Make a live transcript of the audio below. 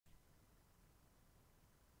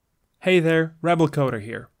Hey there, Rebel Coder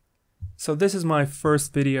here. So this is my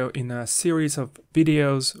first video in a series of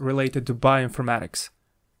videos related to bioinformatics.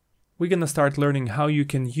 We're gonna start learning how you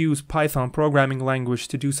can use Python programming language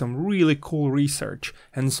to do some really cool research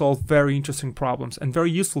and solve very interesting problems and very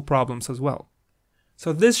useful problems as well.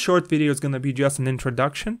 So this short video is gonna be just an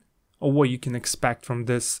introduction of what you can expect from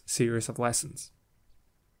this series of lessons.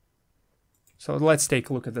 So let's take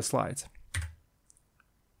a look at the slides.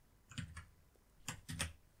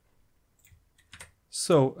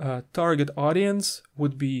 So, target audience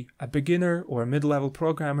would be a beginner or mid-level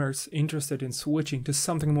programmers interested in switching to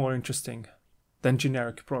something more interesting than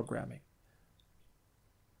generic programming.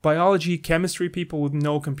 Biology, chemistry people with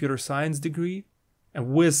no computer science degree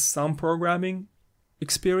and with some programming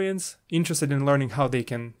experience interested in learning how they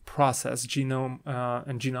can process genome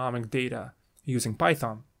and genomic data using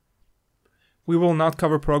Python. We will not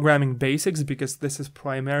cover programming basics because this is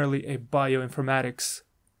primarily a bioinformatics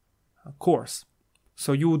course.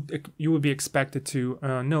 So you would be expected to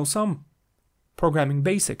know some programming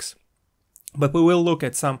basics. But we will look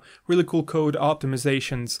at some really cool code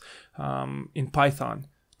optimizations in Python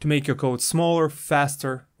to make your code smaller,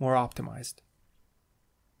 faster, more optimized.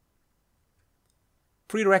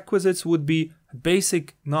 Prerequisites would be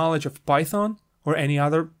basic knowledge of Python or any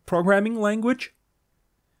other programming language.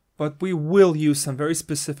 But we will use some very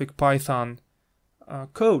specific Python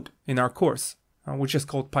code in our course, which is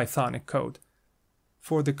called Pythonic code.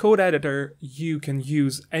 For the code editor, you can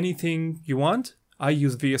use anything you want. I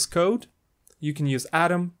use VS Code. You can use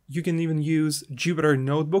Atom. You can even use Jupyter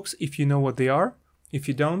notebooks if you know what they are. If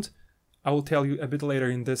you don't, I will tell you a bit later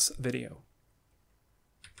in this video.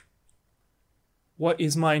 What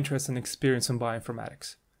is my interest and experience in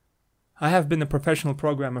bioinformatics? I have been a professional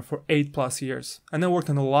programmer for 8+ years, and I worked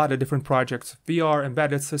on a lot of different projects: VR,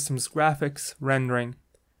 embedded systems, graphics, rendering,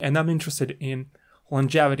 and I'm interested in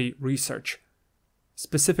longevity research.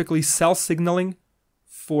 Specifically cell signaling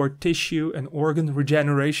for tissue and organ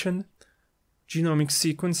regeneration, genomic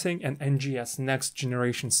sequencing, and NGS, next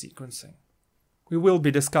generation sequencing. We will be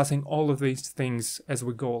discussing all of these things as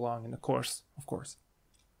we go along in the course, of course.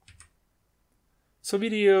 So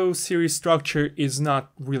video series structure is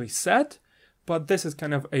not really set, but this is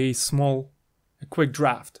kind of a quick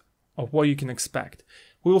draft of what you can expect.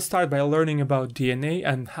 We will start by learning about DNA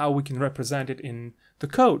and how we can represent it in the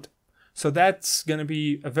code. So that's going to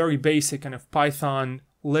be a very basic kind of Python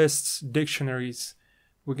lists, dictionaries.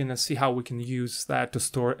 We're going to see how we can use that to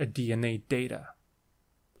store a DNA data.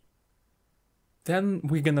 Then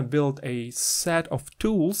we're going to build a set of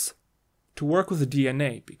tools to work with the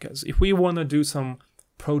DNA, because if we want to do some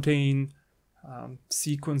protein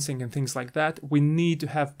sequencing and things like that, we need to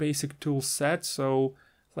have basic tool set. So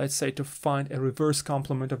let's say to find a reverse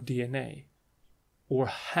complement of DNA, or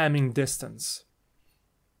Hamming distance,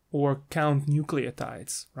 or count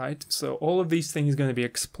nucleotides, right? So all of these things are going to be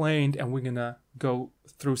explained, and we're going to go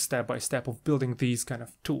through step by step of building these kind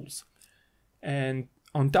of tools. And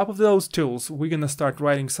on top of those tools, we're going to start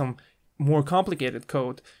writing some more complicated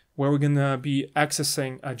code where we're going to be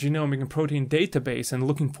accessing a genomic and protein database and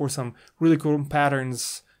looking for some really cool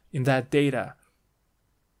patterns in that data.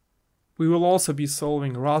 We will also be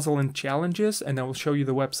solving Rosalind challenges, and I will show you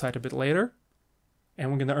the website a bit later. And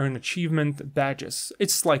we're going to earn achievement badges.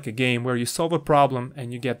 It's like a game where you solve a problem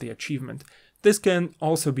and you get the achievement. This can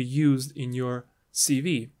also be used in your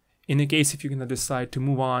CV, in the case if you're going to decide to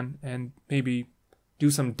move on and maybe do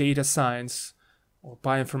some data science or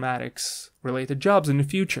bioinformatics related jobs in the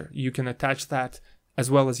future. You can attach that as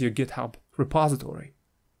well as your GitHub repository.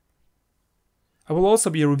 I will also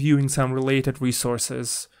be reviewing some related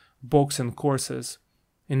resources, books and courses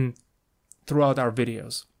throughout our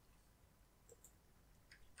videos.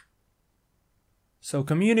 So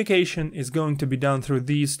communication is going to be done through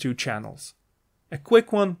these two channels. A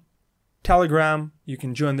quick one, Telegram. You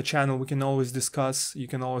can join the channel, we can always discuss, you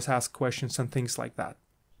can always ask questions and things like that.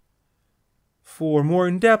 For more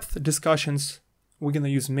in-depth discussions, we're going to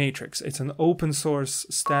use Matrix. It's an open source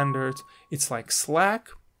standard. It's like Slack,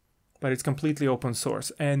 but it's completely open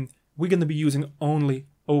source. And we're going to be using only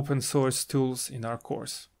open source tools in our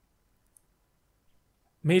course.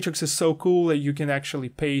 Matrix is so cool that you can actually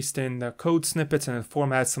paste in the code snippets and it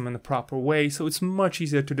formats them in the proper way, so it's much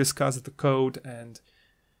easier to discuss the code and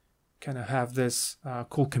kind of have this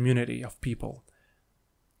cool community of people.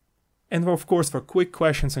 And of course, for quick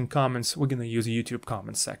questions and comments, we're going to use YouTube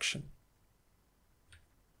comments section.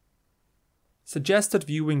 Suggested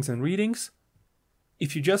viewings and readings.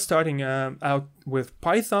 If you're just starting out with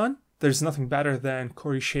Python, there's nothing better than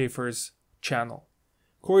Corey Schafer's channel.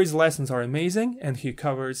 Corey's lessons are amazing, and he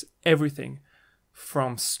covers everything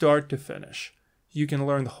from start to finish. you can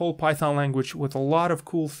learn the whole Python language with a lot of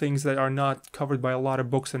cool things that are not covered by a lot of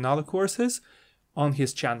books and other courses on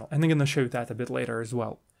his channel. And I'm going to show you that a bit later as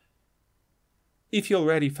well. If you're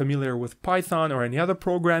already familiar with Python or any other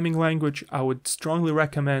programming language, I would strongly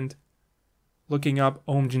recommend looking up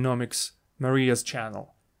Genomics Maria's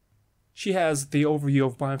channel. She has the overview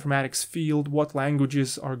of bioinformatics field, what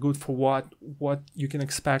languages are good for what you can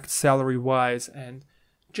expect salary-wise, and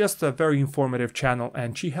just a very informative channel,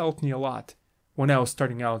 and she helped me a lot when I was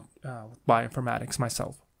starting out with bioinformatics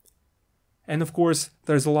myself. And of course,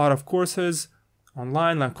 there's a lot of courses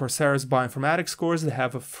online, like Coursera's bioinformatics course. They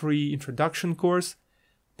have a free introduction course,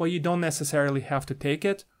 but you don't necessarily have to take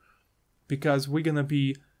it, because we're going to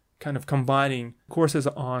be kind of combining courses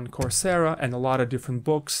on Coursera and a lot of different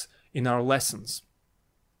books in our lessons.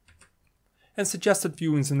 And suggested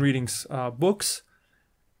viewings and readings books.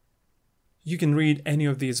 You can read any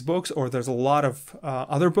of these books, or there's a lot of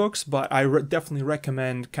other books, but I definitely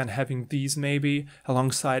recommend kind of having these maybe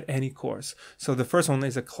alongside any course. So the first one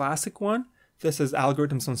is a classic one. This is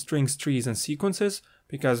Algorithms on Strings, Trees, and Sequences,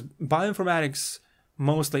 because bioinformatics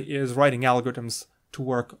mostly is writing algorithms to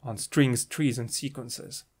work on strings, trees, and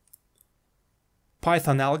sequences.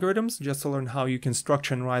 Python Algorithms, just to learn how you can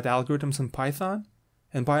structure and write algorithms in Python.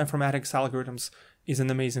 And Bioinformatics Algorithms is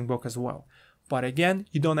an amazing book as well. But again,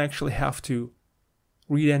 you don't actually have to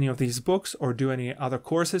read any of these books or do any other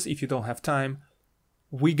courses if you don't have time.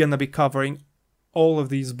 We're going to be covering all of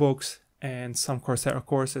these books and some Coursera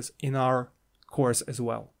courses in our course as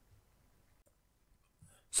well.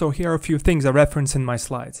 So here are a few things I reference in my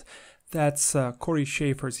slides. That's Corey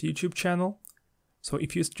Schafer's YouTube channel. So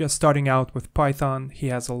if you're just starting out with Python, he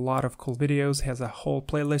has a lot of cool videos. He has a whole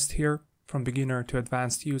playlist here from beginner to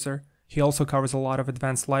advanced user. He also covers a lot of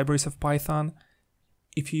advanced libraries of Python.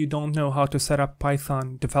 If you don't know how to set up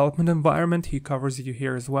Python development environment, he covers you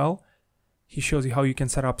here as well. He shows you how you can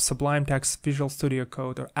set up Sublime Text, Visual Studio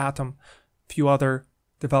Code, or Atom, a few other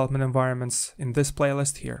development environments in this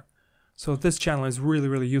playlist here. So this channel is really,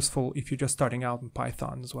 really useful if you're just starting out in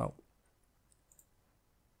Python as well.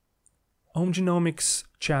 Genomics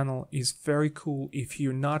channel is very cool if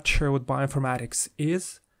you're not sure what bioinformatics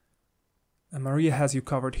is. And Maria has you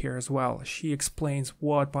covered here as well. She explains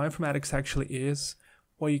what bioinformatics actually is,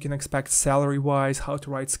 what you can expect salary-wise, how to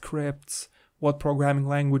write scripts, what programming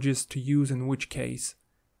languages to use in which case.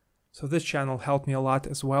 So this channel helped me a lot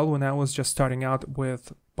as well when I was just starting out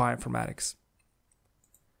with bioinformatics.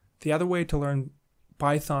 The other way to learn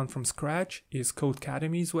Python from scratch is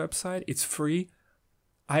Codecademy's website. It's free.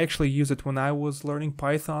 I actually used it when I was learning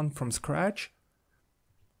Python from scratch.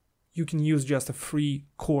 You can use just a free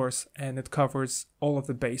course and it covers all of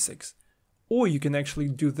the basics. Or you can actually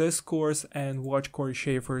do this course and watch Corey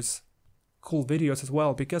Schafer's cool videos as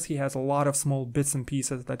well, because he has a lot of small bits and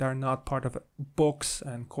pieces that are not part of books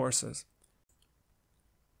and courses.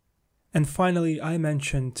 And finally, I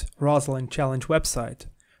mentioned Rosalind Challenge website.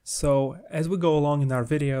 So as we go along in our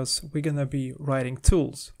videos, we're going to be writing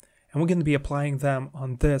tools, and we're going to be applying them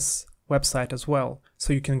on this website as well,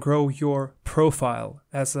 so you can grow your profile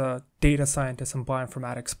as a data scientist and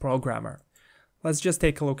bioinformatics programmer. Let's just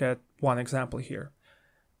take a look at one example here.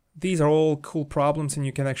 These are all cool problems, and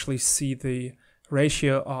you can actually see the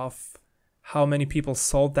ratio of how many people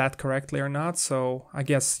solved that correctly or not. So I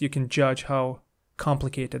guess you can judge how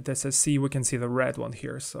complicated this is. We can see the red one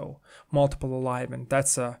here, so multiple alignment.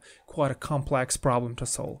 That's quite a complex problem to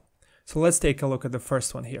solve. So let's take a look at the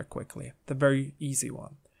first one here quickly, the very easy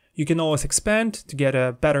one. You can always expand to get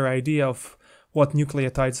a better idea of what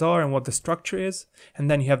nucleotides are and what the structure is, and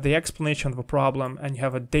then you have the explanation of a problem, and you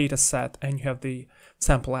have a data set, and you have the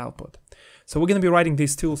sample output. So we're going to be writing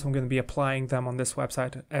these tools, and we're going to be applying them on this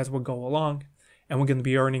website as we go along, and we're going to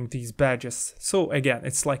be earning these badges. So again,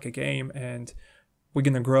 it's like a game, and we're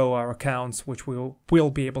going to grow our accounts, which we'll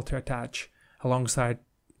be able to attach alongside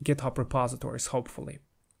GitHub repositories, hopefully.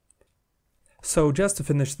 So just to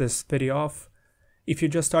finish this video off, if you're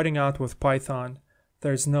just starting out with Python,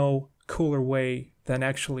 there's no cooler way than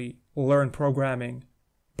actually learn programming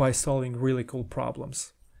by solving really cool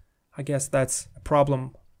problems. I guess that's a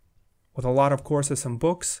problem with a lot of courses and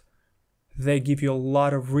books. They give you a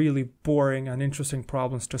lot of really boring and interesting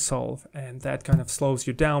problems to solve, and that kind of slows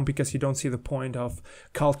you down because you don't see the point of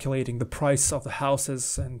calculating the price of the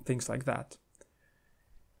houses and things like that.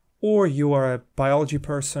 Or you are a biology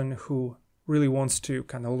person who really wants to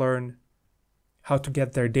kind of learn how to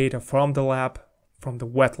get their data from the lab, from the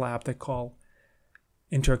wet lab they call,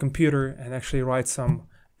 into a computer and actually write some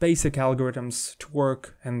basic algorithms to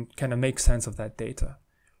work and kind of make sense of that data.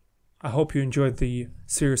 I hope you enjoyed the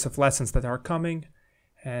series of lessons that are coming,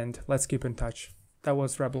 and let's keep in touch. That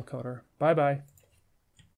was Rebel Coder. Bye bye.